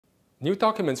New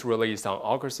documents released on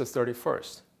August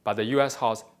 31st by the U.S.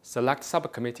 House Select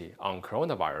Subcommittee on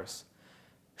Coronavirus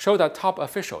show that top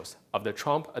officials of the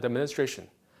Trump administration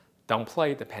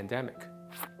downplayed the pandemic.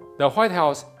 The White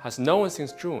House has known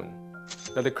since June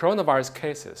that the coronavirus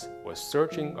cases were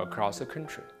surging across the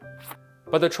country.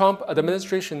 But the Trump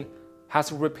administration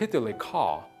has repeatedly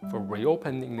called for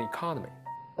reopening the economy.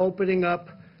 Opening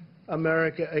up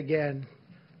America again.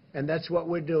 And that's what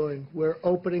we're doing. We're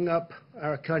opening up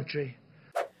our country.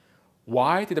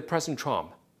 Why did President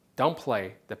Trump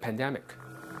downplay the pandemic?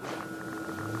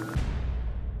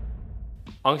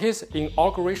 On his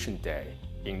inauguration day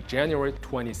in January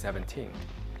 2017,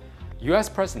 U.S.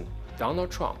 President Donald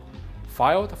Trump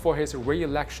filed for his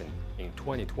re-election in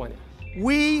 2020.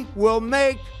 We will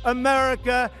make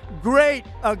America great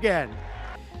again.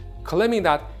 Claiming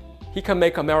that he can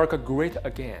make America great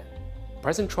again,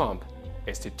 President Trump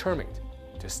is determined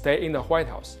to stay in the White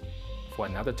House for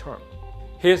another term.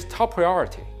 His top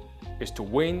priority is to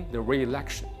win the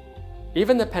re-election.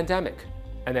 Even the pandemic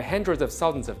and the hundreds of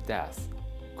thousands of deaths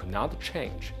could not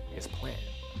change his plan.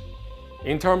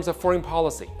 In terms of foreign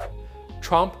policy,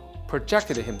 Trump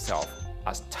projected himself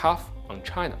as tough on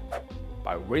China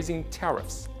by raising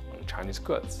tariffs on Chinese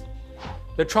goods.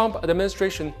 The Trump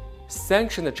administration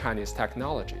sanctioned Chinese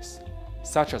technologies,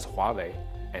 such as Huawei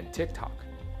and TikTok.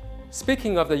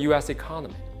 Speaking of the U.S.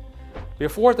 economy,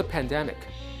 before the pandemic,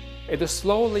 it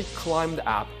slowly climbed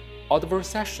up out of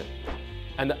recession,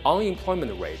 and the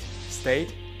unemployment rate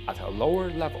stayed at a lower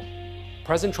level.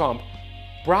 President Trump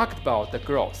bragged about the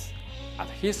growth as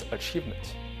his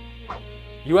achievement.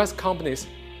 U.S. companies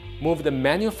moved the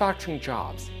manufacturing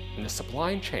jobs and the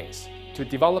supply chains to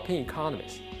developing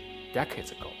economies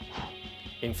decades ago.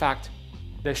 In fact,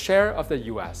 the share of the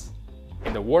U.S.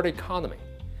 in the world economy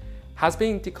has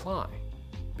been in decline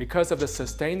because of the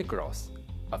sustained growth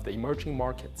of the emerging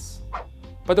markets.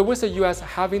 But with the U.S.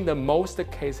 having the most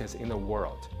cases in the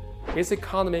world, its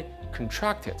economy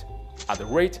contracted at the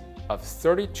rate of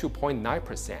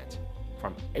 32.9%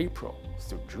 from April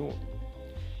through June,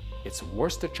 its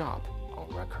worst job on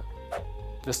record.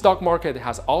 The stock market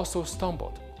has also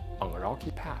stumbled on a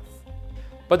rocky path.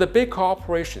 But the big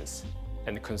corporations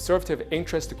and conservative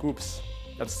interest groups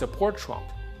that support Trump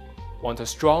want a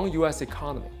strong U.S.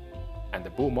 economy and the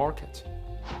bull market.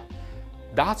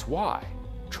 That's why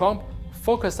Trump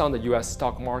focused on the U.S.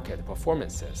 stock market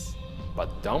performances, but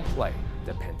downplayed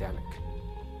the pandemic,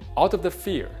 out of the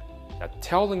fear that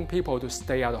telling people to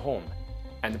stay at home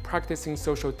and practicing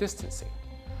social distancing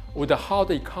would halt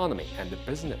the economy and the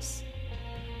business.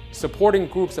 Supporting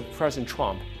groups of President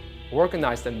Trump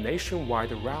organized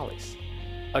nationwide rallies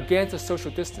against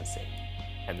social distancing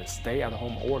and the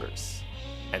stay-at-home orders,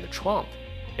 and Trump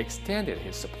extended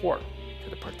his support to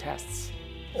the protests.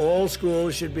 All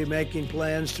schools should be making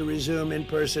plans to resume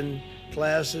in-person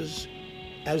classes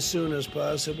as soon as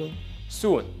possible.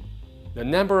 Soon, the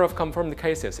number of confirmed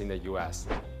cases in the U.S.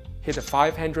 hit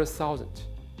 500,000,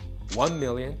 1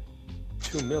 million,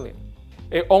 2 million.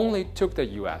 It only took the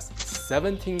U.S.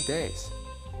 17 days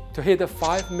to hit the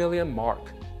 5 million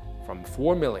mark from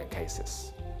 4 million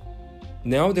cases.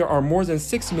 Now there are more than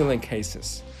 6 million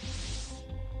cases,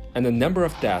 and the number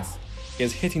of deaths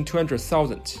is hitting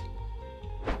 200,000.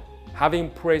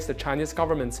 Having praised the Chinese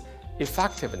government's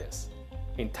effectiveness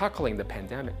in tackling the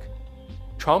pandemic,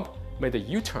 Trump made a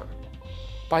U-turn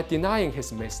by denying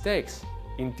his mistakes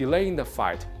in delaying the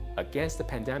fight against the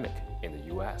pandemic in the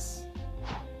U.S.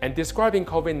 and describing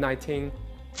COVID-19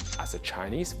 as a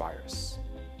Chinese virus.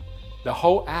 The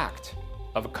whole act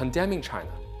of condemning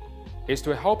China is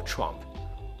to help Trump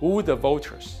woo the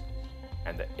voters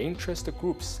and the interest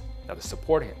groups that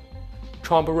support him.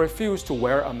 Trump refused to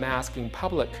wear a mask in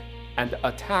public and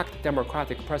attacked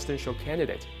Democratic presidential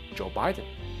candidate Joe Biden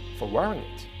for wearing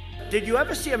it. Did you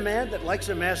ever see a man that likes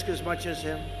a mask as much as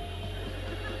him?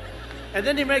 And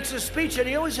then he makes a speech and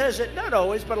he always has it, not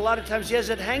always, but a lot of times he has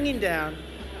it hanging down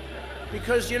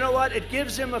because you know what? It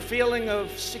gives him a feeling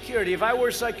of security. If I were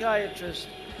a psychiatrist,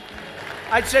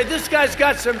 I'd say this guy's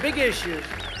got some big issues.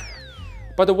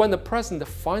 But when the president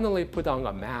finally put on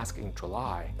a mask in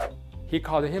July, he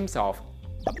called himself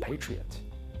a patriot.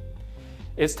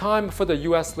 It's time for the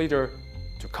U.S. leader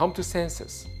to come to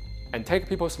senses and take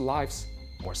people's lives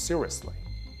more seriously.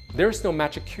 There's no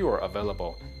magic cure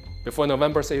available before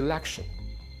November's election,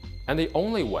 and the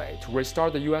only way to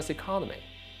restart the U.S. economy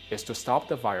is to stop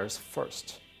the virus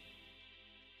first.